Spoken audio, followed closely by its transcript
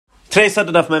Today's Sotah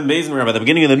Daf Yomi, we're at the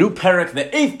beginning of the new parak, the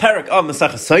 8th parak of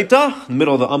Masechah Sotah, in the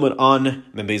middle of the Amud on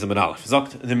Yomi Amud Aleph.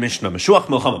 Zokt the Mishnah, Meshuach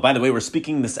Milchama. By the way, we're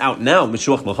speaking this out now.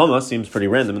 Meshuach Milchama seems pretty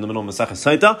random in the middle of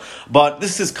Masechah Sotah, but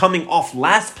this is coming off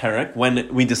last parak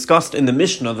when we discussed in the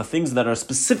Mishnah the things that are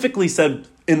specifically said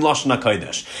in Lashon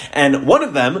HaKodesh. And one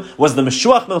of them was the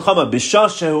Meshuach Milchama, Bisha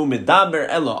Shehu Medaber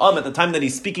Elo'am. At the time that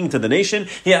he's speaking to the nation,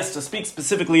 he has to speak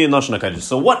specifically in Lashon HaKodesh.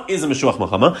 So what is a Meshuach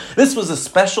Milchama? This was a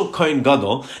special Kohen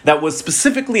Gadol that was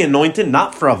specifically anointed,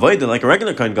 not for Avodah like a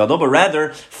regular Kohen Gadol, but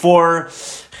rather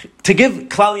to give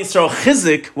Klal Yisrael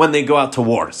chizik when they go out to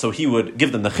war. So he would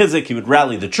give them the chizik, he would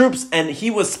rally the troops, and he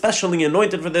was specially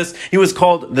anointed for this. He was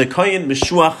called the Kohen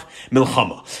Meshuach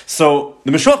Milchama. So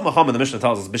the Meshuach Milchama, the Mishnah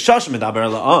tells us, B'shash medaber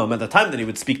la'am, at the time that he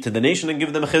would speak to the nation and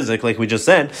give them a chizik, like we just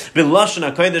said,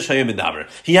 B'lashon HaKodesh hayom medaber.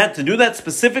 He had to do that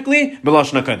specifically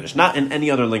B'lashon HaKodesh, not in any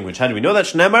other language. How do we know that?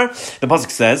 Shnemar, the pasuk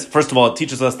says, first of all, it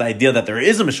teaches us the idea that there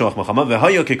is a Meshuach Milchama,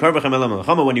 v'hayo kikar b'chem elam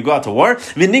milchama, when you go out to war,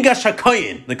 v'nigash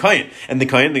HaKohen, the Kohen, and the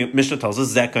Kohen, the Mishnah tells us,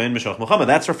 Zek Kohen Meshuach Milchama.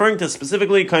 That's referring to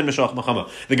specifically Kohen Meshuach Milchama.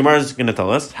 The Gemara is going to tell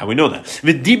us how we know that.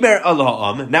 V'diber el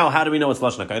ha'am. Now, how do we know it's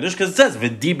Lashon HaKodesh? Because it says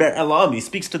V'diber el ha'am. He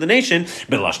speaks to the nation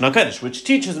b'Lashon HaKodesh, which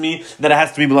teaches me that it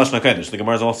has to be b'Lashon HaKodesh. The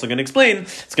Gemara is also going to explain.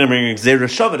 It's going to bring a Gzeira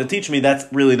Shava to teach me that's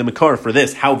really the makar for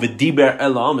this. How V'diber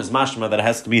el ha'am is mashma that it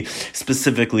has to be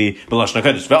specifically b'Lashon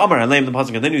HaKodesh. V'amar aleim, the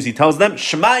pasuk continues. He tells them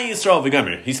Shema Yisrael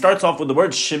v'Gomer. He starts off with the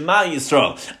word Shema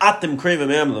Yisrael. Atem krevim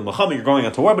me'am l'Milchama. You're going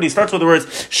out to war, but he starts with the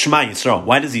words Shema Yisrael.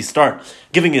 Why does he start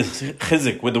giving his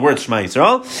chizik with the word Shema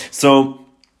Yisrael? So,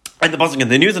 and the pasuk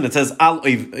continues, and it says, Al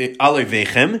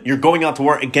oivechem, you're going out to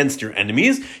war against your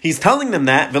enemies. He's telling them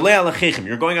that, V'lei alachechem,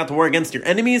 you're going out to war against your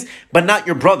enemies, but not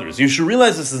your brothers. You should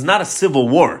realize this is not a civil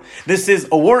war. This is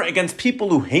a war against people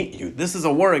who hate you. This is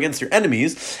a war against your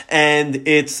enemies, and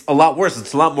it's a lot worse.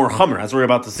 It's a lot more chamer, as we're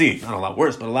about to see. Not a lot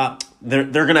worse, but a lot. They're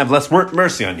going to have less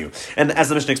mercy on you. And as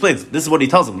the Mishnah explains, this is what he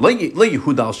tells them. Le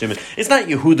Yehuda al Shimon. It's not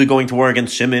Yehuda going to war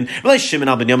against Shimon. Le Shimon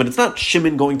al Binyamin. It's not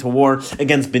Shimon going to war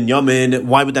against Binyamin.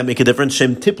 Why would that make a difference?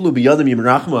 Shem tiplu biyadim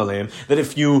yimrachmu aleim. That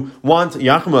if you want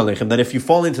yachmu aleichem, that if you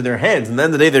fall into their hands, and at the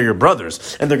end of the day they're your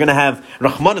brothers, and they're going to have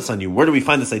rachmanis on you. Where do we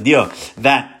find this idea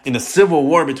that in a civil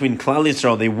war between Klal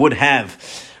Yisrael they would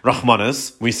have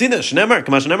Rachmanis? We see that Shnemer,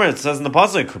 Kamash Shnemer, it says in the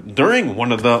pasuk during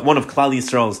one of Klal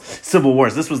Yisrael's civil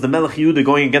wars. This was the Melech Yehuda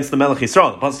going against the Melech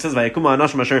Yisrael. The pasuk says, "Vayikuma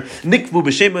anashim asher nikvu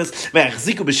b'shemus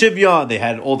v'achziku b'shivya." They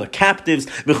had all the captives.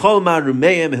 V'chol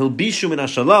ma'rumeim hilbishu min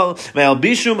hashalal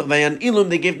v'albishum v'yanilum.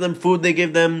 They gave them food. They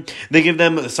give them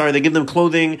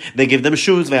clothing. They give them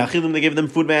shoes. V'achilum. They give them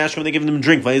food. V'ashkim. They give them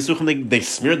drink. V'yisuchim. They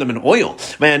smeared them in oil.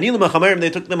 V'yanilum achamerim. They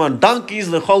took them on donkeys.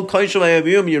 L'chol koishu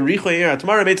v'yaviyum yericho yer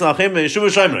atmara beit lachem v'yeshuv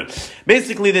shayim.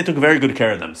 Basically, they took very good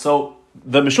care of them. So,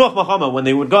 the Meshuach Milchama, when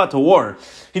they would go out to war,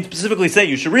 he'd specifically say,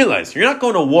 you should realize, you're not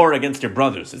going to war against your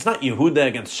brothers. It's not Yehuda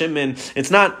against Shimon. It's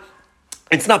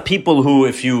not people who,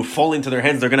 if you fall into their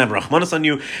hands, they're going to have Rachmanis on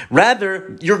you.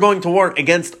 Rather, you're going to war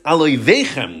against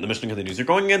aloivechem. The Mishnah continues. You're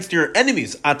going against your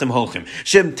enemies. Atem holchem.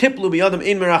 Shem tiplu biyadam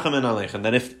ein merachem en aleichem.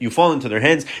 That if you fall into their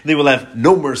hands, they will have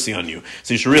no mercy on you.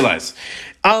 So you should realize.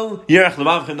 Al yerach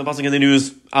levavchem. The pasuk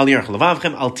continues. Al yerach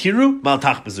levavchem. Al tiru bal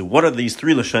tachbezu. What are these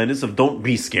three lashonos of don't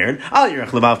be scared? Al yerach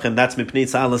levavchem. That's mipnei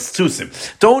tza'alas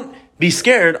tzusim. Don't be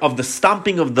scared of the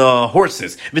stomping of the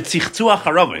horses.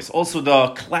 Also the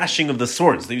clashing of the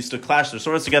swords. They used to clash their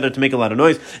swords together to make a lot of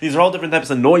noise. These are all different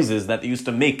types of noises that they used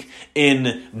to make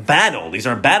in battle. These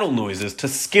are battle noises to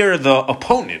scare the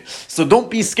opponent. So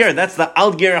don't be scared. That's the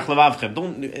al gerach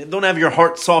levavchem. Don't have your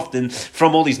heart softened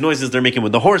from all these noises they're making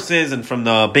with the horses and from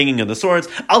the banging of the swords.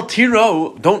 Al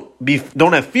tiro, don't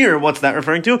have fear. What's that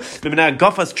referring to?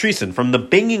 Gafas trisen, from the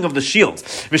banging of the shields.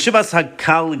 V'shivas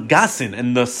hakal gasin,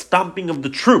 and the stomp of the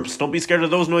troops. Don't be scared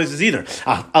of those noises either.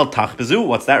 Al tachbezu,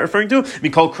 what's that referring to?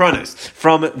 Mikol kronis,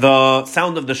 from the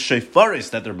sound of the shofaris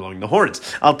that they're blowing, the horns.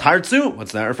 Al tartzu,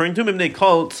 what's that referring to? Mimnei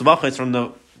kol tzvachos, from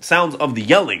the sounds of the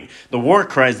yelling, the war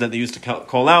cries that they used to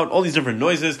call out, all these different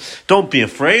noises. Don't be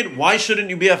afraid. Why shouldn't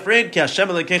you be afraid? Because the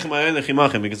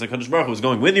Kadosh Baruch Hu is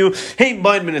going with you.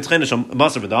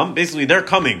 Basically, they're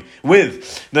coming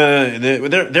with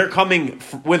they're coming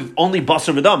with only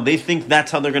basar v'dam. They think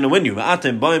that's how they're going to win you.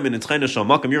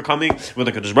 You're coming with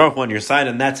the Kadosh Baruch Hu on your side,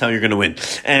 and that's how you're going to win.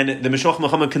 And the Meshuach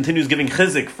Milchama continues giving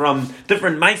chizik from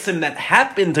different maisim that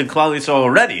happened to Klal Yisrael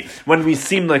already when we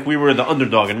seemed like we were the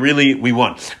underdog and really we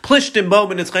won. Plishtim bo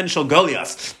b'nitzchen shel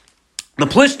Goliath. The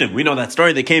Plishtim, we know that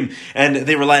story. They came and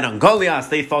they relied on Goliath.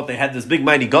 They thought they had this big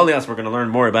mighty Goliath. We're going to learn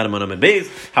more about him on Amud Beis,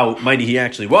 how mighty he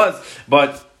actually was.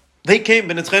 But they came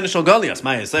b'nitzchen shel Goliath.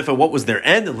 What was their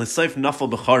end? L'seif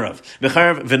nafal b'charav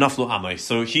v'naflu amai.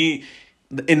 So he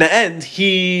in the end,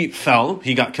 he fell.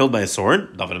 He got killed by a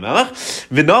sword. David Melech.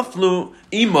 V'naflu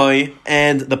Imoi,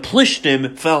 and the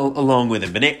Plishtim fell along with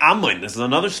him. Bnei Ammon. This is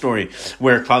another story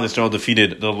where Klal Yisrael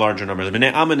defeated the larger numbers.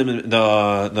 Bnei Ammon,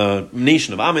 the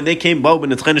nation of Ammon, they came. They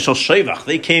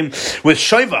came with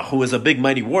Shoivach, who was a big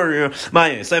mighty warrior.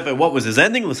 What was his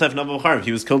ending? He was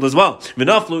killed as well.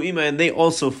 V'naflu Imoi, and they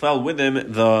also fell with him.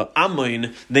 The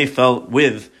Ammon, they fell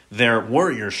with their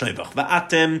warrior Shevach.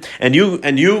 Va'atem, and you,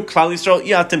 Klal Yisrael,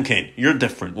 Yatem Kain. You're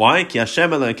different. Why? Ki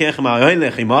Hashem Elokeichem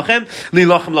ha'hoylech imachem,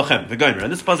 lilachem lachem. V'goymer.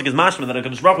 And this pasuk is mashma that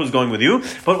HaKadosh Baruch Hu is going with you.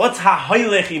 But what's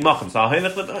ha'hoylech imachem? So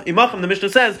ha'hoylech imachem, the Mishnah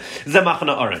says,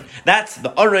 zemachana aron. That's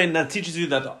the aron that teaches you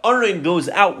that the aron goes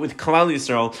out with Klal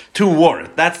Yisrael to war.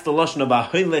 That's the lashon of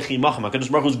ha'hoylech imachem.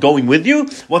 HaKadosh Baruch Hu is going with you.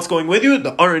 What's going with you?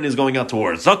 The aron is going out to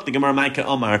war. Zok the Gemara Maika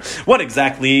Amar. What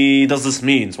exactly does this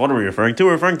mean? So what are we referring to?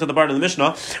 We're referring to the part of the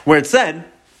Mishnah where it said,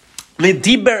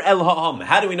 V'diber el ha'am.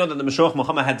 How do we know that the Mashiach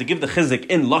Muhammad had to give the chizik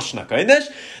in Lashon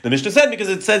HaKodesh? The Mishnah said because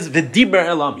it says V'diber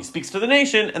el ha'am. He speaks to the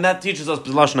nation, and that teaches us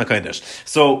Lashon HaKodesh.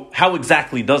 So how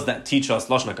exactly does that teach us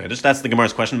Lashon HaKodesh? That's the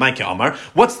Gemara's question. Maike Amar.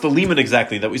 What's the limit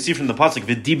exactly that we see from the pasuk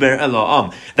V'diber el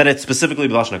ha'am that it's specifically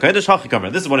Lashon HaKodesh?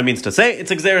 Hachikamar. This is what it means to say. It's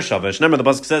Exer Shavish. Remember the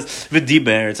pasuk says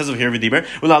V'diber. It says over here V'diber.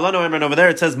 Ulalano over there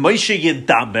it says Moshe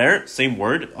Yedaber. Same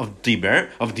word of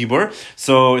dibur.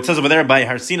 So it says over there by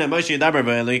Harsina Moshe Yedaber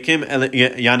by Elokim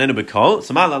Yanenu B'Kol.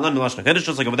 So Ma'alan B'Lashon HaKodesh,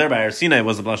 just like over there by Har Sinai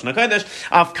was the B'Lashon HaKodesh.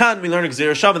 Afkan we learn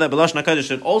Gzeir Shava that B'Lashon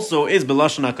HaKodesh it also is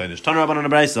B'Lashon HaKodesh. Tanur Rabbanan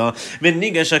Abraisa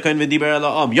V'Nigesh HaKohen V'Diber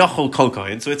Ela'am Yachol Kol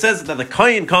Kohen. So it says that the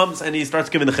Kohen comes and he starts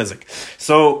giving the chizik.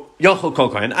 So Yachol Kol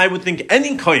Kohen. I would think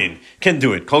any Kohen can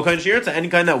do it. Kol Kohen Shir to any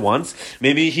Kohen that wants.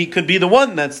 Maybe he could be the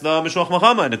one that's the Meshuach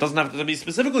Muhammad. It doesn't have to be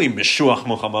specifically Meshuach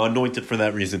Muhammad anointed for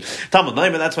that reason. Talmud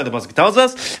Naima. That's why the pasuk tells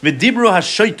us V'Dibru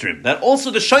HaShoitrim that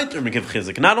also the Shoitrim give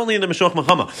chizik, not only in the Meshuach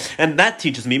Muhammad. And that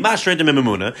teaches me, just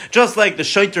like the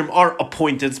Shaitrim are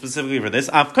appointed specifically for this,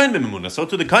 so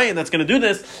to the Kayin that's going to do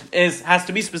this has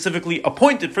to be specifically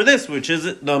appointed for this, which is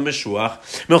the Meshuach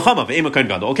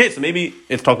Milchama. Okay, so maybe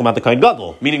it's talking about the Kayin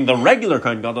Gadol, meaning the regular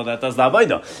Kayin Gadol that does the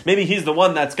Avaida. Maybe he's the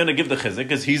one that's going to give the Chizik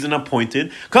because he's an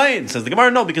appointed Kayin. Says the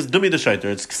Gemara, no, because Dumi the Shaitr.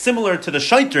 It's similar to the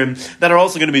Shaitrim that are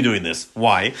also going to be doing this.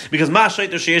 Why? Because Ma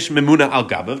Shaitr Sheyesh Memuna Al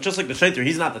Gabav, just like the Shaitr,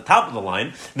 he's not the top of the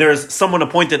line. There is someone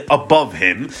appointed above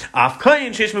him. Af Kayin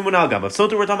Sheish Memuna Al Gabav. So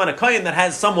we're talking about a Kayin that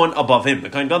has someone above him. The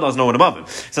Kayin Gadol has no one above him.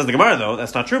 Says the Gemara, though,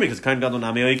 that's not true because Kayin Gadol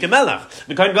Nami Melech.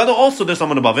 The Kayin Gadol also there's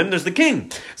someone above him. There's the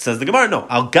king. Says the Gemara, no.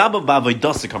 Al Gabav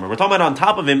Ba'avodah. We're talking about on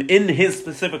top of him in his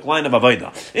specific line of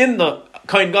Avodah. In the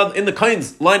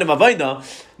Kain's line of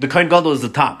Avodah, the Kain Gadol is the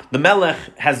top. The Melech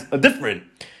has a different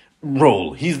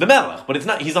role. He's the Melech, but it's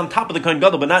not. He's on top of the Kain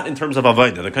Gadol, but not in terms of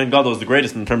Avodah. The Kain Gadol is the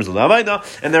greatest in terms of the Avodah,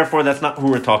 and therefore that's not who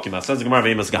we're talking about. Says the Gemara,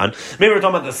 V'emas Gan. Maybe we're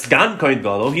talking about the Sgan Kain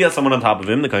Gadol. He has someone on top of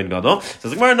him, the Kain Gadol.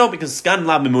 Says the Gemara, no, because Sgan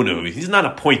La Mimunu. He's not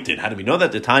appointed. How do we know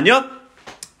that? The Tanya.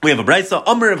 We have a brayso.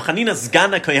 Amr Rav Chanina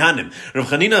Sgana Kohanim. Rav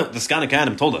Chanina, the Sgana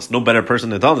Kohanim, told us. No better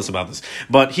person to tell us about this.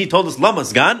 But he told us, Lama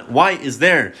Sgan. Why is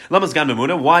there Lama Sgan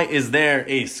Memuna? Why is there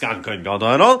a Sgan Kohen Gadol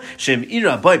at all? Shem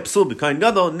Ira Bay Psul B'Kohen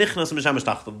Gadol Nichnas Mishamish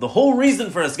Tachtav. The whole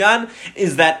reason for a Sgan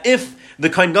is that if the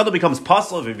Kohen Gadol becomes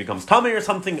pasul, if it becomes tamei or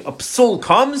something, a psul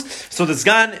comes, so the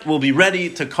Sgan will be ready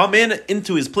to come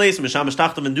into his place, Mishamish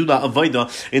Tachtav, and do the Avodah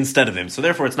instead of him. So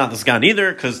therefore, it's not the Sgan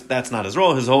either, because that's not his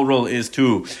role. His whole role is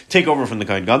to take over from the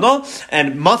Kohen Gadol,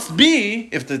 and must be,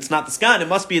 if it's not the Sgan, it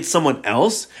must be it's someone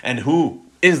else, and who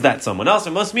is that someone else?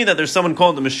 It must mean that there's someone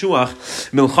called the Meshuach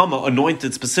Milchama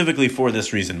anointed specifically for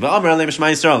this reason.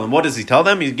 And what does he tell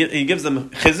them? He gives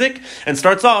them chizik and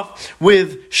starts off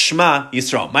with Shema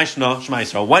Yisrael. Shema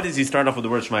Yisrael. Why does he start off with the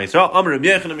word Shema Yisrael? Rabbi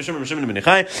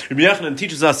Yochanan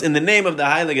teaches us in the name of the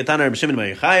High Legatana Rabbi Shimon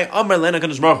ben Yochai. Amar Lena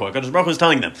Kadosh Baruch Hu. Kadosh Baruch Hu is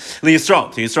telling them to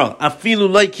Yisrael. Afilu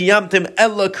lo kiyamtem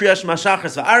ella kriyash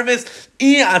mashachas va'arvis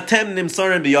atem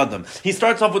nimsarim biyadam. He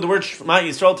starts off with the word Shema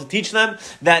Yisrael to teach them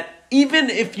that even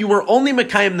if you were only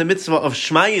Mekayim the mitzvah of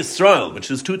Shema Yisrael, which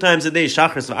is 2 times a day,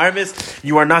 Shachris v'Arvis,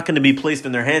 you are not going to be placed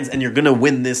in their hands and you're going to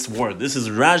win this war. This is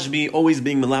Rashbi always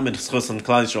being Melamed Chos on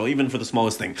Klal Yisrael, even for the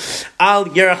smallest thing. Al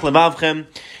Yerach Levavchem,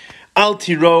 Al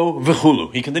Tiro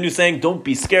v'chulu. He continues saying, don't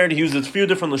be scared. He uses a few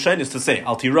different lashonos to say,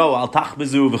 Al Tiro, Al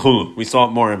Tachbezu v'chulu. We saw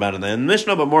more about it in the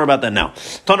Mishnah, but more about that now.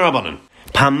 Tanur Rabbanan.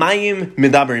 Pamayim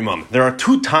medaber imam. There are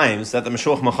 2 times that the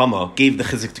Meshuach Melchama gave the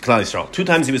chizik to Klal Yisrael. 2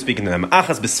 times he was speaking to them.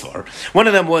 Achas b'svar. One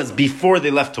of them was before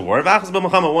they left to war. Achas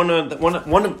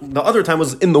b'Melchama. The other time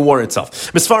was in the war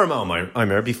itself. B'svar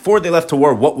ma'omer. Before they left to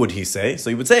war, what would he say? So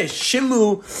he would say,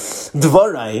 Shimu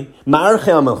dvarai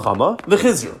ma'archei Melchama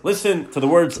v'chizru. Listen to the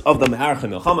words of the ma'archei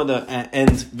Melchama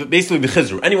and basically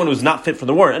v'chizru. Anyone who's not fit for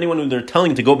the war, anyone who they're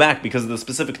telling to go back because of the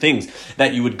specific things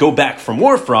that you would go back from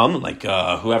war from, like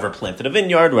whoever planted a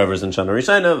vineyard, whoever's in Shana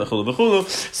Rishayna, v'chulu v'chulu.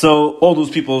 So all those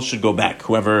people should go back.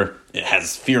 Whoever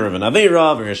has fear of an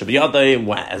Aveira,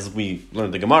 as we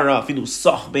learned the Gemara,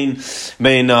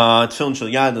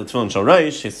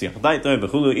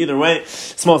 either way,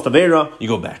 smallest Aveira, you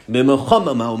go back. In the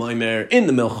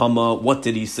Milchama, what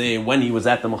did he say when he was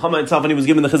at the Milchama itself, when he was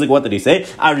given the chizik, what did he say?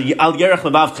 Different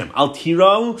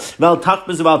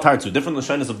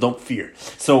Lashonos of don't fear.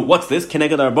 So what's this? He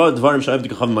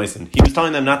was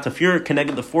telling them not to fear,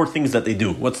 connected the 4 things that they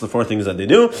do. What's the 4 things that they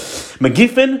do?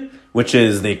 Magifin, which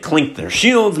is they clink their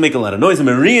shields, make a lot of noise.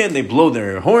 Marian, they blow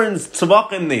their horns.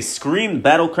 Tzavakin, they scream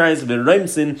battle cries.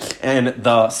 V'reimsin, and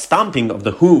the stomping of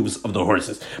the hooves of the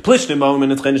horses. Plishtim,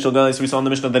 we saw in the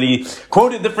Mishnah that he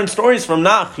quoted different stories from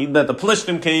Nach, that the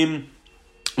Plishtim came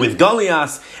with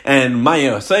Goliath and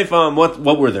Maya Seifam,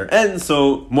 what were their ends?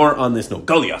 So more on this note.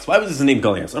 Goliath. Why was his name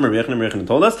Goliath? Amar Rechon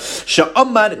told us,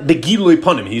 Sha'amad begilui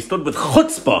ponim. He stood with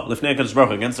chutzpah lifnei HaKadosh Baruch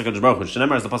Hu, against the HaKadosh Baruch Hu.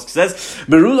 Shenemar, as the pasuk says,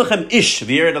 Beru lechem ish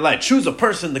v'yered alai. Choose a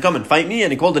person to come and fight me,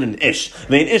 and he called it an ish.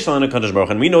 Vein ish lan HaKadosh Baruch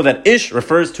Hu. And we know that ish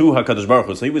refers to HaKadosh Baruch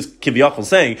Hu. So he was kiviyachol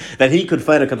saying that he could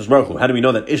fight HaKadosh Baruch Hu. How do we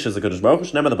know that ish is HaKadosh Baruch Hu?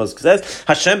 Shenemar, the pasuk says,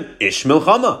 Hashem ish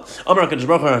milchama. Amar HaKadosh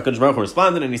Baruch Hu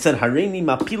responded, and he said, Hareini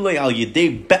mapilei al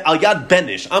yad ben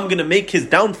ish. I'm going to make his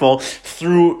downfall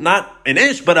through not an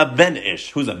ish, but a ben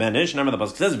ish. Who's a ben ish? Remember the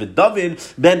pasuk says,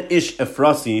 "V'David ben ish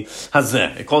Efrasi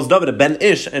hazeh." It calls David a ben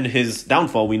ish, and his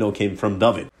downfall we know came from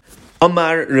David.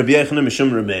 Amar Rabbi Yochanan Mishum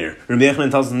Rameir. Rabbi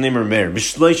Yochanan tells us the name Rameir.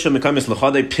 B'shleisha mekamis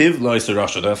l'chadei piv loiser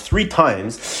rasha. There are 3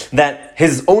 times that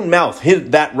his own mouth,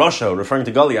 that rasha, referring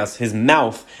to Goliath, his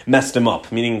mouth messed him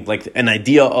up. Meaning, like an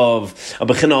idea of a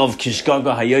bechina of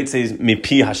kishgaga hayotzes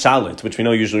mipi hashalit, which we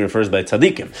know usually refers by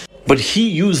tzaddikim. But he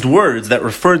used words that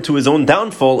referred to his own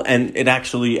downfall, and it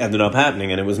actually ended up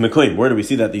happening, and it was Mekoim. Where do we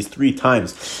see that? These 3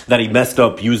 times that he messed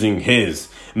up using his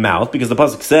mouth, because the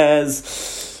pasuk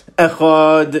says,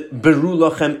 Echad beru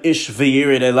lachem ish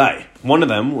v'yirid elai. One of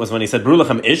them was when he said, Beru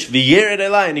lachem ish v'yirid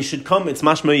elai, and he should come, it's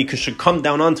mashma, he should come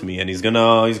down onto me, and he's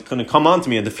gonna come onto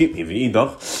me and defeat me,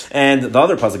 v'idach. And the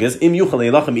other pasuk is, Im yuchal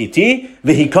eilachem iti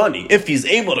v'hikani. If he's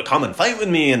able to come and fight with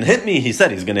me and hit me, he said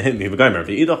he's gonna hit me.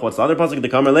 V'idach, what's the other pasuk? The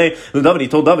kamer lei, David, he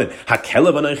told David,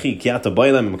 Hakelev anaychi ki ata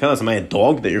ba'ilem mekalas, am I a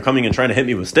dog that you're coming and trying to hit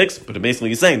me with sticks? But basically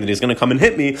he's saying that he's gonna come and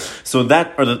hit me. So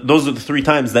those are the 3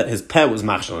 times that his pet was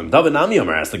machshel. And David Nami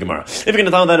Omer asked the Gemara, if you're gonna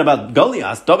tell him that about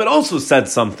Goliath, David also said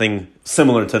something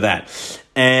similar to that.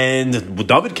 And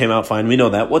David came out fine. We know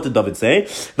that. What did David say?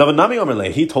 David Nami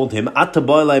Omerle. He told him,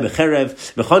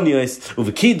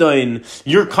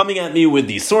 you're coming at me with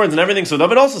these swords and everything. So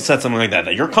David also said something like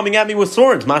that you're coming at me with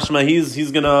swords. Mashma, he's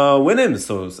gonna win him.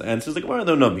 So answers like, well, I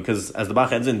don't know, because as the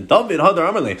Bach ends in, David Hadar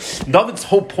Omerle. David's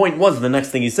whole point was the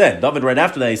next thing he said. David right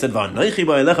after that he said, David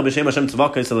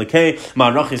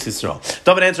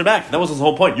answered back. That was his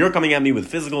whole point. You're coming at me with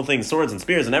physical things, swords and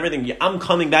spears and everything. I'm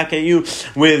coming back at you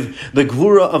with the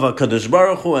Gvura of HaKadosh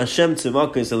Baruch Hu, Hashem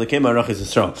Tzivakos Elokeim Arachis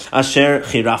Yisrael, Asher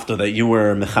Chirafto, that you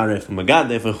were Mecharef,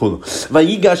 Magadef, V'chulu.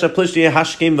 Vayigash HaPlishti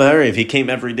Hashkem V'harev, he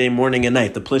came every day, morning and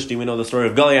night. The Plishti, we know the story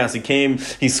of Goliath,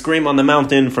 he screamed on the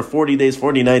mountain for 40 days,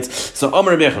 40 nights. So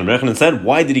Amar Rabbi Yochanan said,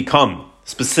 why did he come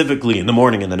specifically in the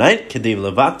morning and the night? He came at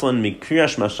the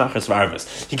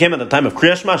time of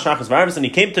Kriyash Ma, Shachas V'Arvis, and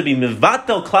he came to be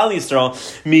Mevatel Klal Yisrael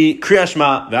mi Kriyash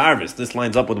Ma V'Arvis. This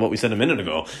lines up with what we said a minute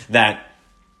ago, that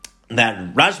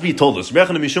Rashbi told us,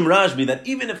 that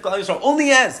even if Klal Yisrael only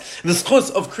has the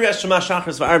schus of Kriyas Shema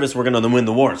Shachas V'Arvis, we're going to win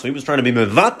the war. So he was trying to be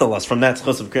mevatel us from that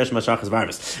schus of Kriyas Shema Shachas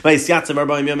V'Arvis.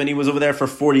 And he was over there for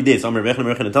 40 days.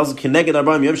 It tells us,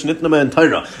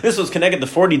 this was connected to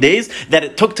 40 days that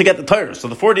it took to get the Torah. So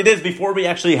the 40 days before we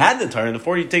actually had the Torah, and the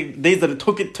 40 days that it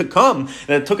took it to come,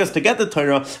 that it took us to get the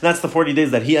Torah, that's the 40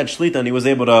 days that he had Shlita, and he was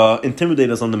able to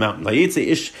intimidate us on the mountain. It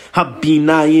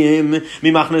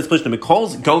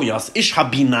calls Goliath Goliath, Ish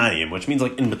HaBinayim, which means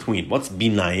like in between. What's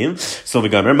Binayim? So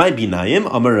V'gamer, my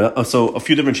Binayim, so a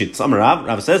few different sheets.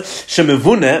 Rav says,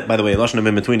 Shemevune, by the way, Lashon of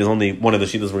in between is only one of the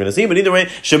sheets we're going to see, but either way,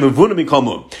 Shemevune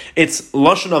Mikamum. It's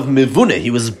Lashon of Mevune,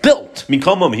 he was built,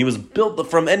 Mikamum, he was built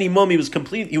from any mum, he was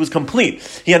complete,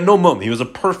 he had no mum, he was a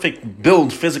perfect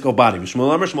build, physical body.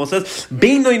 Shmuel says,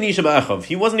 Beinoi Nisha Ba'achav,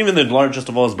 he wasn't even the largest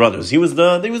of all his brothers, he was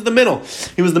the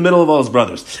middle of all his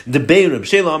brothers. The Be'er Reb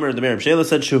Shela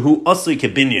said, Shehu Asli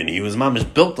Kebinyan, he was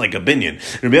mamish built like a binyan.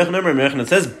 Rabbi Yochanan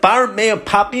says, Bar Mea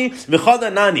Papi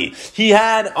V'chada Nani, he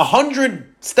had 100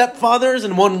 stepfathers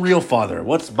and one real father.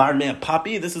 What's Bar Mea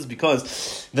Papi? This is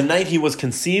because the night he was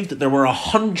conceived, there were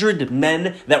 100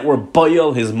 men that were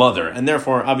Bayal, his mother, and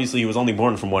therefore, obviously, he was only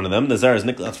born from one of them. The Zerah is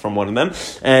Niklas from one of them,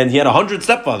 and he had 100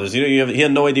 stepfathers. He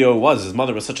had no idea who it was. His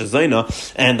mother was such a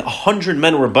Zaina, and 100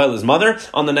 men were Bayal, his mother.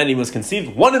 On the night he was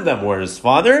conceived, one of them were his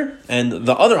father, and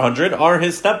the other 100 are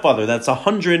his stepfather. That's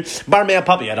 100. Bar Mea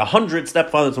Papi had 100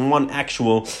 stepfathers and one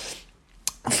actual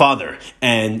father.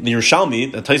 And the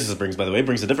Yerushalmi, that Taisus brings, by the way,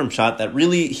 brings a different shot that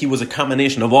really he was a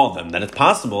combination of all of them. That it's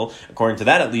possible, according to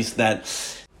that at least, that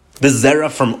the Zerah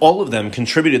from all of them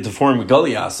contributed to form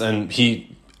Goliath, and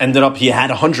he had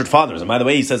 100 fathers. And by the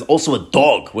way, he says also a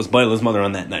dog was by his mother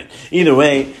on that night. Either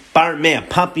way, Bar Mea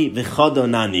Papi V'chada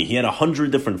Nani. He had 100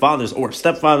 different fathers or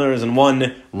stepfathers and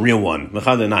one real one.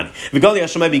 V'chada Nani. V'Goliath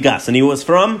Shemai Gas, and he was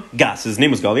from Gas. His name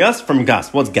was Goliath from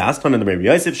Gas. What's Gas? That's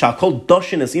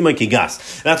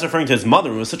referring to his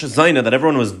mother, who was such a Zaina that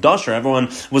everyone was Dasher, everyone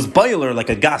was boiler like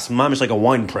a gas, mamish like a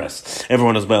wine press.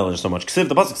 Everyone was boiler so much. The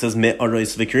pasuk says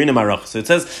Me'aros V'Kirina Marach. So it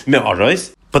says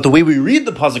Me'aros. But the way we read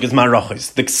the pasuk is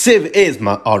marachos. The ksiv is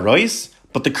ma'aros,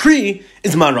 but the kri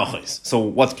is marachos. So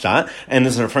what's pshat? And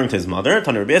this is referring to his mother.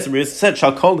 Tanur Rebbe said,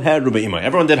 "Shall called her rubeimai."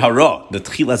 Everyone did hara, the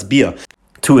tchilas bia,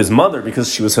 to his mother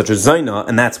because she was such a zaina,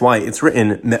 and that's why it's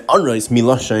written me'aros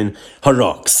milashain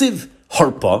hara. Ksiv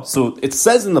harpa. So it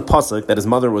says in the pasuk that his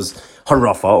mother was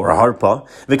harafa or harpa.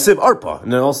 V'ksiv arpa,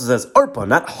 and it also says arpa,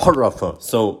 not harafa.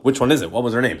 So which one is it? What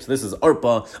was her name? So this is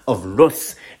arpa of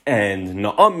Rus and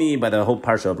Naomi, by the whole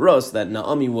parsha of Rus, that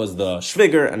Naomi was the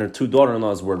shviger and her two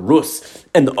daughter-in-laws were Rus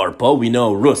and Arpa. We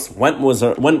know Rus went with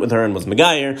her and was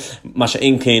Megayer. Masha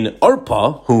Inkain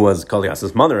Arpa, who was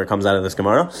Goliath's mother, comes out of this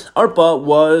Gemara.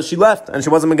 Arpa she left and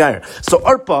she wasn't Megayer. So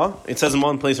Arpa, it says in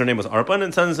one place her name was Arpa, and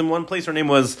it says in one place her name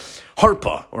was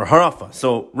Harpa or Harafa.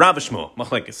 So Rav Shmo,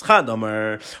 Machlekes Chad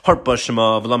Amar, Harpa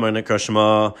Shema, V'lamar Nekar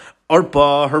Shema,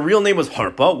 Arpa, her real name was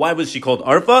Harpa. Why was she called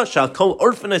Arpa? Shall call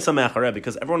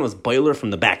because everyone was boiler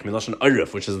from the back. Milashon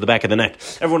Arif, which is the back of the neck.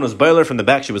 Everyone was boiler from the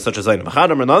back. She was such a zayin.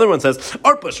 Another one says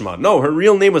Arpa Shema. No, her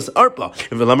real name was Arpa.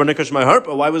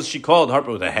 Harpa. Why was she called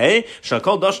Harpa with a hey? Shall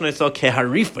call Dashnaisa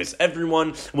Keharifis.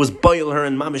 Everyone was boil her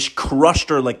and mamish crushed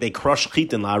her like they crush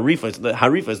chitin. La harifis. The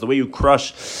harifis, the way you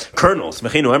crush kernels.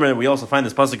 We also find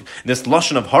this pasuk, this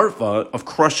lashon of harfa of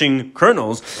crushing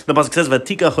kernels. The pasuk says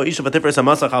Vatika Choisha Vatifres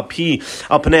Hamasach Al she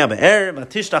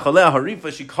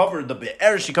covered the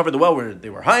be'er, she covered the well where they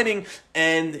were hiding,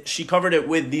 and she covered it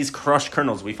with these crushed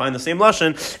kernels. We find the same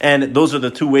lashon, and those are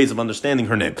the two ways of understanding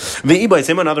her name.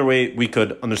 Another way we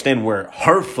could understand where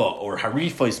harfa or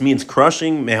harifos means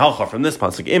crushing, mehalcha, from this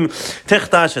pasuk, im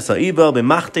techtash esaiba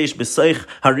b'machtesh b'seich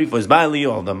harifos bali,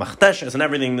 all the machtesh and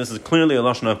everything. This is clearly a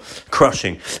lashon of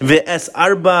crushing. Ve'es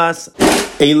arbas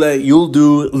ele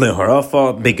yuldu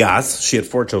leharafa begas. She had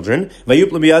 4 children.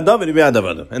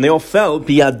 And they all fell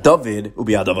biyad David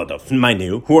ubiyad Avadav. Mind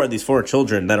you, who are these 4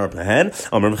 children that are ahead?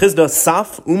 Amram Chizda,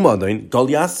 Saf, Umadain,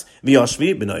 Goliath,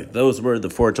 Vyashvi, Benai. Those were the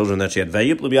 4 children that she had.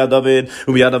 Vayip ubiyad David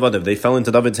ubiyad Avadav. They fell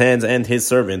into David's hands and his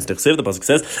servants. The pasuk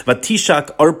says,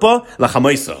 Vatishak Arpa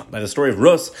lachamaisa. By the story of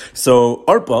Rus. So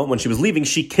Arpa, when she was leaving,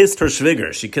 she kissed her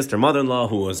shviger. She kissed her mother-in-law,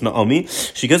 who was Naomi.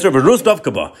 She kissed her, but Rus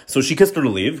davkaba. So she kissed her to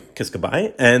leave, kiss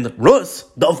goodbye, and Rus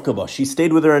davkaba. She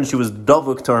stayed with her and she was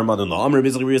davuk to her mother-in-law. Amr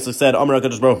basically said, Amr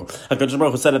HaKadosh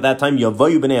Baruch Hu said at that time,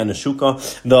 Yavayu b'nei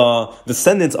Neshuka, the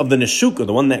descendants of the Neshuka,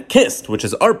 the one that kissed, which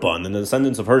is Arpa, and then the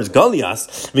descendants of her is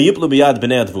Goliath, v'yiplu b'yad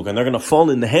b'nei Advuka, and they're going to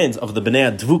fall in the hands of the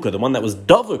b'nei Advuka, the one that was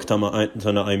Davuk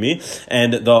to Naomi,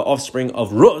 and the offspring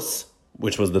of Rus,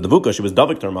 which was the Devuka, she was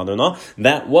Davik to her mother-in-law,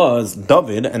 that was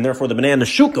David, and therefore the Bnei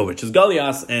Neshuka, which is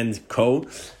Goliath and Co,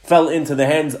 fell into the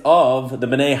hands of the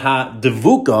Bnei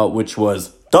Ha-Devuka, which was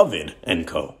David and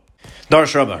Co.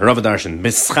 Darsh Rabba Darshan,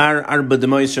 Beschar Arba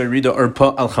Demoisha Rida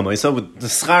Arpa Al Chamaisa, with the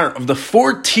schar of the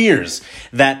 4 tears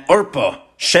that Arpa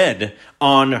shed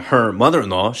on her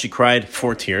mother-in-law. She cried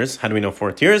 4 tears. How do we know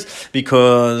 4 tears?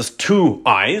 Because 2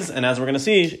 eyes, and as we're going to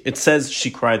see, it says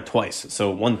she cried twice. So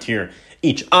 1 tear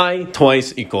each eye,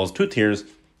 twice equals 2 tears,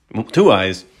 2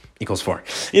 eyes, equals 4.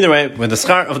 Either way, with the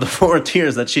schar of the 4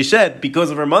 tears that she shed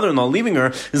because of her mother-in-law leaving her,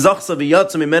 zachsa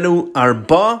v'yatsa mimena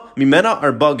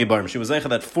arba gibarim. She was zeicha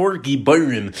that 4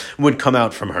 gibarim would come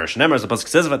out from her. Shneimar, as the pasuk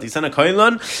says, vatisena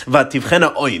kailan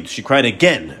vativchena oid. She cried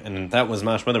again, and that was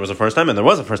mashma. There was a first time, and there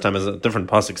was a first time, as a different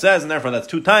pasuk says, and therefore that's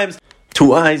 2 times.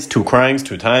 2 eyes, 2 cryings,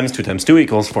 2 times 2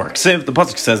 equals 4. Ksiv, the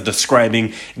pasuk says,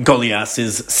 describing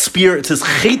Goliath's spear. It says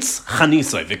chetz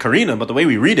chanisai v'karina, but the way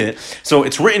we read it, so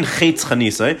it's written chetz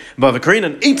chanisai, but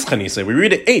v'karina eitz chanisai. We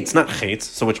read it eitz, not chetz.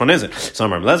 So which one is it? So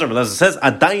Amar Lezer says,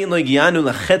 adayin lo'gianu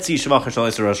lachetzi shvach shal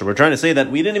Russia. We're trying to say that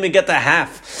we didn't even get to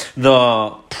half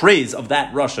the praise of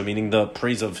that Russia, meaning the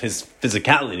praise of his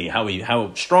physicality,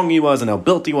 how strong he was and how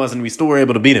built he was, and we still were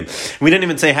able to beat him. We didn't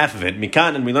even say half of it.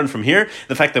 Mikan, and we learned from here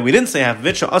the fact that we didn't say half of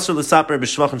it,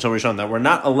 that we're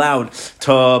not allowed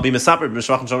to be misaper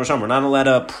b'shvachim shel rishon. We're not allowed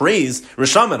to praise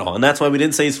Risham at all, and that's why we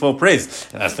didn't say his full praise.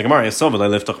 That's the Gemara. So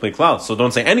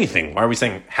don't say anything. Why are we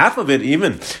saying half of it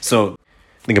even? So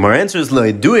the Gemara answers, to show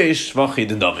the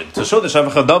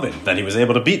Shevach of David, that he was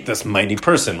able to beat this mighty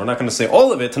person. We're not going to say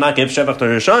all of it to not give Shevach to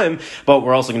Rishaim, but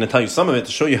we're also going to tell you some of it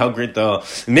to show you how great the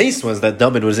mace was that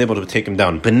David was able to take him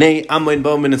down. So the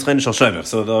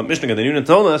Mishnah, the unit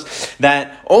told us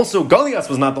that also Goliath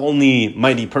was not the only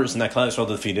mighty person that Klal Yisrael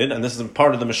defeated, and this is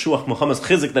part of the Meshuach Muhammad's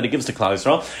chizik that he gives to Klal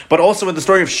Yisrael, but also with the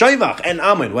story of Shevach and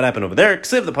Amon. What happened over there?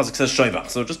 Ksiv, the pasuk says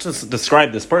Shevach. So just to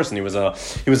describe this person, he was a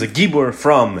gibur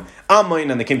from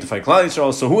Amon, and they came to fight Klal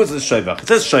Yisrael. So who is this Shevach? It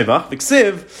says Shevach,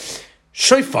 V'ksiv,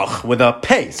 Shoifach with a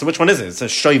pay. So which one is it? It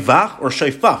says Shoivach or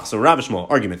Shoifach. So Rav Shmuel,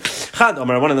 argument. Chad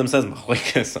Omar, one of them says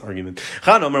argument.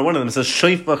 Chad Omar, one of them says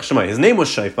Shoifach Shemai. His name was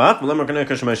Shoifach.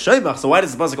 Shoifach. So why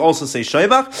does the pasuk also say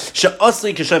Shoivach?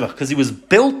 She'asli k'Shoivach, because he was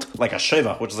built like a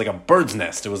Shoivach, which is like a bird's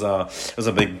nest. It was a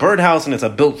big birdhouse, and it's a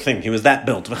built thing. He was that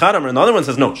built. Chad Omar, another one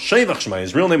says no, Shoivach Shemai.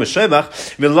 His real name is Shoivach.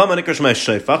 V'lama nikar Shemai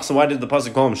Shoifach. So why did the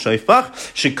pasuk call him Shoifach?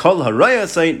 Shekol haraya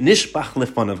say nishbach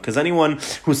lefanav, because anyone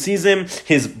who sees him,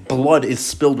 his blood is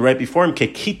spilled right before him,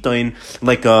 kekitoin,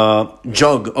 like a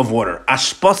jug of water.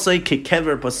 Ashpasai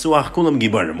kekever pasuach kulam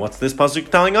gibarim. What's this pasuk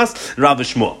telling us? Rav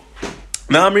Shmuel.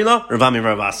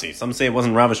 Some say it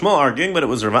wasn't Rav Shmuel arguing, but it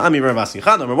was Rav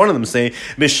Ravasi. One of them say at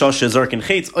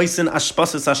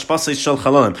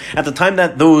the time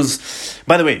that those.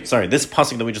 By the way, this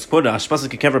pasuk that we just quoted,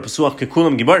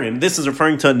 this is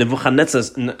referring to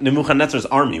Nebuchadnezzar's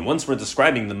army. Once we're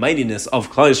describing the mightiness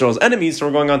of Klal Yisrael's enemies, so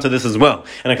we're going on to this as well.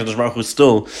 And HaKadosh Baruch Hu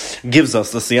still gives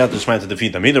us the siyat d'shmaya to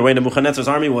defeat them. Either way, Nebuchadnezzar's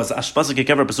army was Ashpasa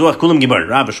kekever pasuach kulam gibarim.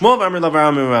 Rav Shmuel, Rav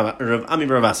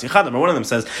Ravasi. One of them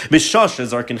says at the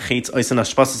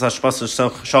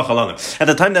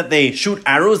time that they shoot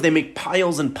arrows, they make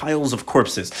piles and piles of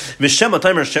corpses. Maybe you're going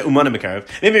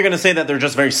to say that they're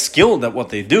just very skilled at what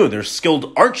they do. They're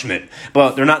skilled archmen,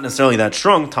 but they're not necessarily that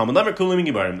strong. That's why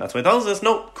it tells us,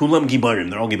 no, kulam gibarim.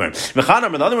 They're all gibarim.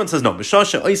 The other one says, no. What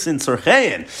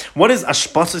is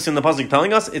ashpasis in the pasuk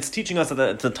telling us? It's teaching us that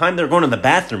at the time they're going to the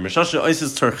bathroom.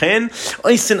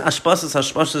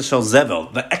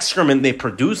 The excrement they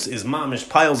produce is mamish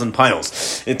piles and piles.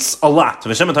 It's a lot.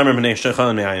 Maybe,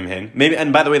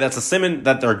 and by the way, that's a siman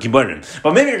that they're gibarim.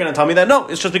 But maybe you're going to tell me that no,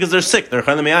 it's just because they're sick. They're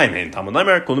kulam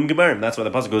gibarim. That's why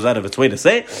the pasuk goes out of its way to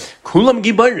say kulam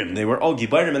gibarim. They were all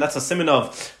gibarim, and that's a siman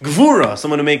of gvura.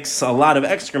 Someone who makes a lot of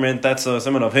excrement. That's a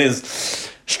siman of his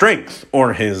strength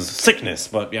or his sickness.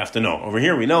 But you have to know. Over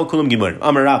here we know kulam gibarim.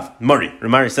 Amar Rav Mari.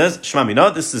 Ramari says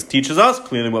Shmamina. This teaches us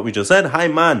clearly what we just said. Hi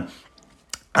man,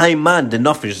 the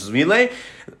nafish zvilei.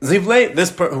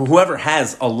 Zivle, whoever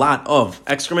has a lot of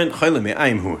excrement,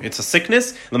 it's a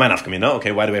sickness.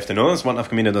 Okay, why do we have to know this? What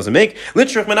nafkamina does it make? The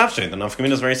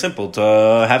nafkamina is very simple, to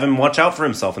have him watch out for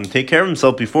himself and take care of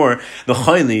himself before the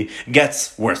chayli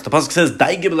gets worse. The pasuk says,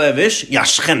 Daigib levish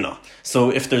yashchena.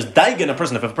 So if there's daiga in a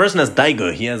person, if a person has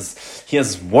daiga, he has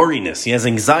worriness, he has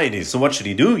anxiety. So what should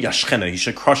he do? Yashchena, he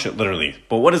should crush it literally.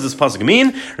 But what does this pasuk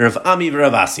mean? Rav Ami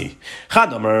v'Ravasi.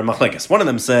 Chadamar machlekes. One of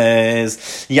them says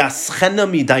Yaschena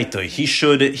midaito. He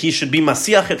should be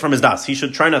masiach it from his das. He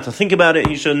should try not to think about it.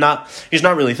 He should not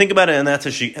really think about it, and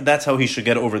that's how he should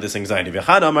get over this anxiety.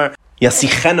 V'chadamar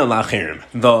Yasichena la'achirim.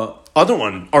 The other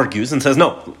one argues and says,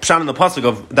 no, Pshat in the pasuk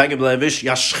of Daigib Levish,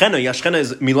 Yashchena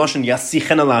is Miloshin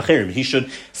Yasichena la'achirim. He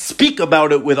should speak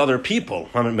about it with other people.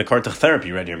 I'm in Mekartach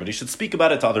therapy right here, but he should speak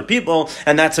about it to other people,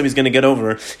 and that's how he's going to get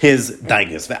over his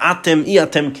Daigis. Ve'atem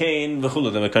iatem kein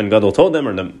v'chulu. The Mekan Gadol told them,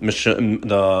 or the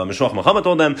Meshuach Muhammad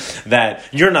told them, that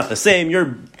you're not the same.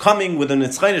 You're coming with an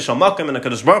Nitzchayne Shal Makam, and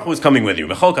HaKadosh Baruch Hu is coming with you.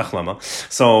 V'chol kach lama.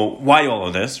 So why all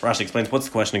of this? Rashi explains, what's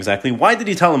the question exactly? Why did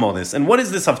he tell him all this? And what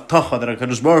is this Havtacha that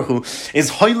HaKadosh Baruch Hu is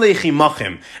hoilechi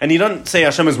machim, and he doesn't say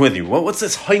Hashem is with you. What's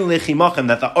this hoilechi machim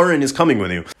that the Aron is coming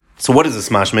with you? So what is this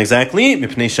mashma exactly?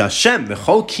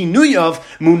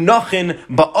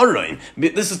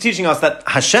 This is teaching us that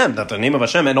Hashem, that the name of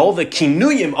Hashem, and all the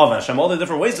kinuyim of Hashem, all the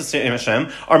different ways to say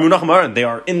Hashem, are munachim aron. They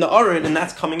are in the aron, and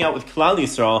that's coming out with Klal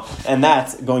Yisrael, and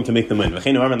that's going to make them win. The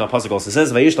Pasuk also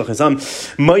says,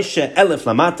 Moshe elef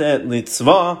lamate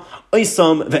litzva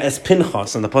Oisam ve'es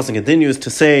Pinchas, and the pasuk continues to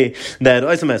say that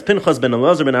Oisam ve'es Pinchas ben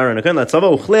Elazar ben Aaron Akan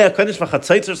latzava uchlei kodesh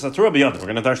v'chatzaitzur satura b'yad. We're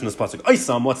going to dash in this pasuk.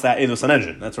 Oisam, what's that? Edu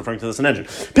Sanhedrin. That's referring to the Sanhedrin.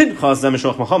 Pinchas ze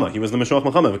Meshuach Melchama. He was the Meshuach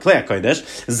Melchama. V'klei kodesh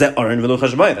ze Aaron v'luchas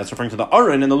Shmai. That's referring to the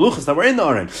Aaron and the luchas that were in the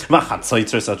Aaron.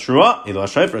 V'chatzaitzur satura edu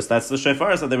hashayfers. That's the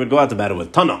shayfars that they would go out to battle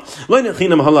with. Tana. Lo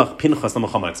nechinam halach Pinchas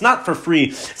l'Melchama. It's not for free.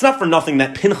 It's not for nothing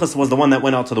that Pinchas was the one that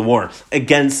went out to the war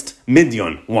against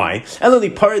Midian. Why?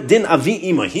 Elali par din avi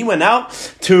ima. He went out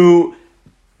to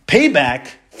pay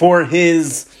back for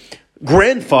his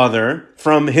grandfather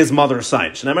from his mother's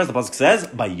side. Shneimar, the pasuk says,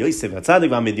 "By Yosef Hatzadik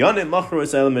v'Midyanim machru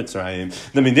Yisrael Mitzrayim."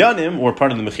 The Midyanim were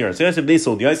part of the Mechira. So Yosef, they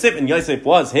sold Yosef, and Yosef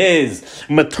was his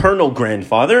maternal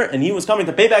grandfather, and he was coming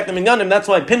to pay back the Midyanim. That's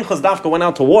why Pinchas Dafka went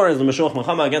out to war as the Meshuach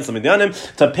Melchama against the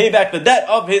Midyanim to pay back the debt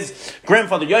of his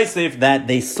grandfather Yosef that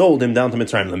they sold him down to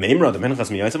Mitzrayim. The Meimra, the Pinchas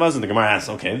mi Yosef was, and the Gemara asks,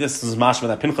 okay, this is mashma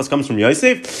that Pinchas comes from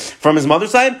Yosef, from his mother's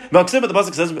side. But the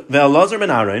pasuk says, "Ve'Elazar ben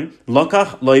Aaron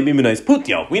lokach lo yibi minais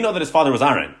Putiel." We know that his father was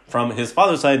Aaron. From his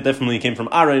father's side, definitely came from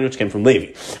Aaron, which came from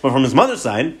Levi. But from his mother's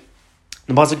side,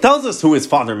 the pasuk tells us who his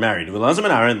father married. He took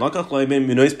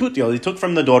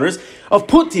from the daughters of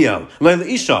Putiel.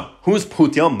 Who is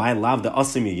Putiel? My love, the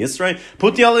Asimi Yisrael.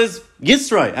 Putiel is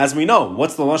Yisrael, as we know.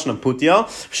 What's the lashon of Putiel?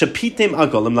 Shapitim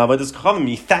agolim la'avodas kachavim.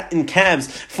 He fattened calves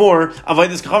for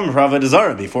avodas kachavim, for avodah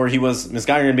zarah, before he was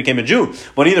misguided and became a Jew.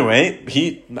 But either way,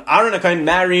 Elazar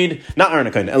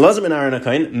ben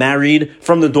Aaron married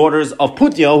from the daughters of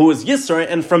Putiel, who is Yisrael,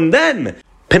 and from them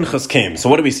Pinchas came. So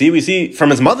what do we see? We see from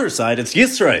his mother's side, it's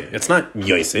Yisrael. It's not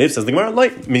Yosef, says the Gemara.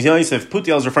 Like Yosef,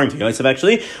 Putiel is referring to Yosef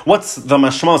actually. What's the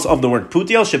mashmas of the word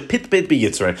Putiel? Shepitbet be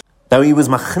Yitzrayel. That he was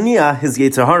machnia his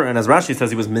Yetzer Hara, and as Rashi says,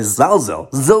 he was mizalzel.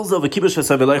 Zilzel v'kibush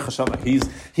hasavilei chashava.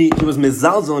 He was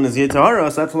mizalzel in his Yetzer Hara,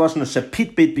 so that's the lashon of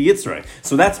shepit beit b'yitzrei.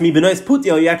 So that's mi b'nois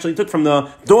Putiel. He actually took from the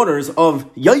daughters of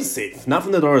Yosef, not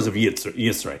from the daughters of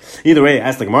Yisrei. Either way,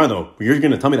 ask the Gemara though. You're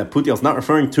going to tell me that Putiel is not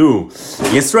referring to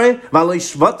Yisrei?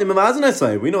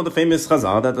 We know the famous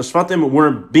chazal that the shvatim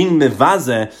were being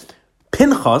mevazeh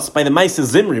Pinchas by the Maisa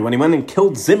Zimri when he went and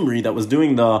killed Zimri that was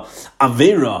doing the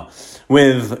Avera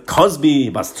with Cosby,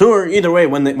 Bastur. Either way,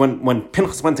 when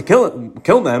Pinchas went to kill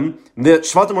them, the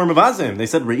Shvatim were mevazim. They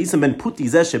said, "Re'isim ben Puti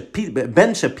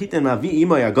ben shepitin avi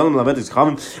imo yagolim lavetis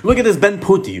chavim." Look at this Ben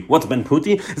Puti. What's Ben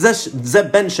Puti? Ze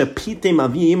ben shepitim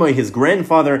avi imo. His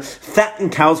grandfather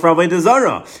fattened cows for avodah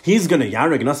zarah. He's going to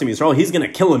yareg nasi in Yisrael. He's going to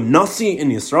kill a nasi in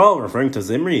Yisrael, referring to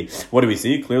Zimri. What do we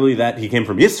see? Clearly that he came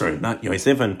from Yisrael, not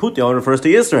Yosef, and Putiel refers to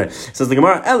Yisrael. Says the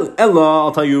Gemara, Ella,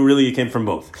 I'll tell you, really it came from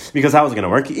both. Because how is it going to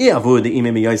work?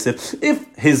 If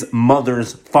his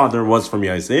mother's father was from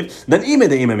Yosef, then Ime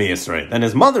de Imemi Yisrael. Then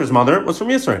his mother's mother was from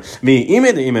Yisrael. And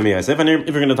if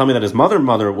you're going to tell me that his mother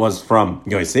was from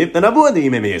Yosef, then Abu de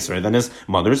Imemi Yisrael. Then his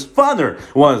mother's father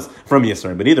was from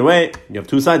Yisrael. But either way, you have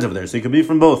two sides over there, so you could be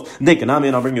from both. Dekanami,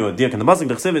 and I'll bring you a dik in the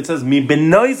pasuk. It says Mi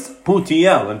benois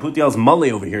Putiel, and Putiel's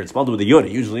male over here. It's spelled with a yod.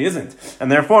 It usually isn't,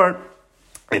 and therefore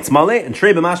it's Malay and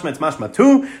Trey b'mashma, it's mashma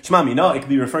too. Shema mina, it could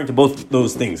be referring to both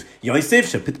those things. Yosef,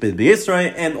 shepitbet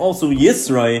b'Yisrael, and also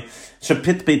Yisrael,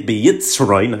 shepitbet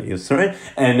b'Yitzrael, not Yisrael,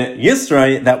 and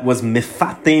Yisrael that was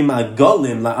mifatem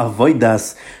agolim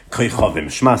la'avodas koichavim.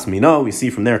 Shmas mina, we see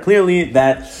from there clearly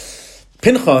that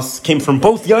Pinchas came from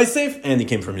both Yosef and he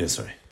came from Yisrael.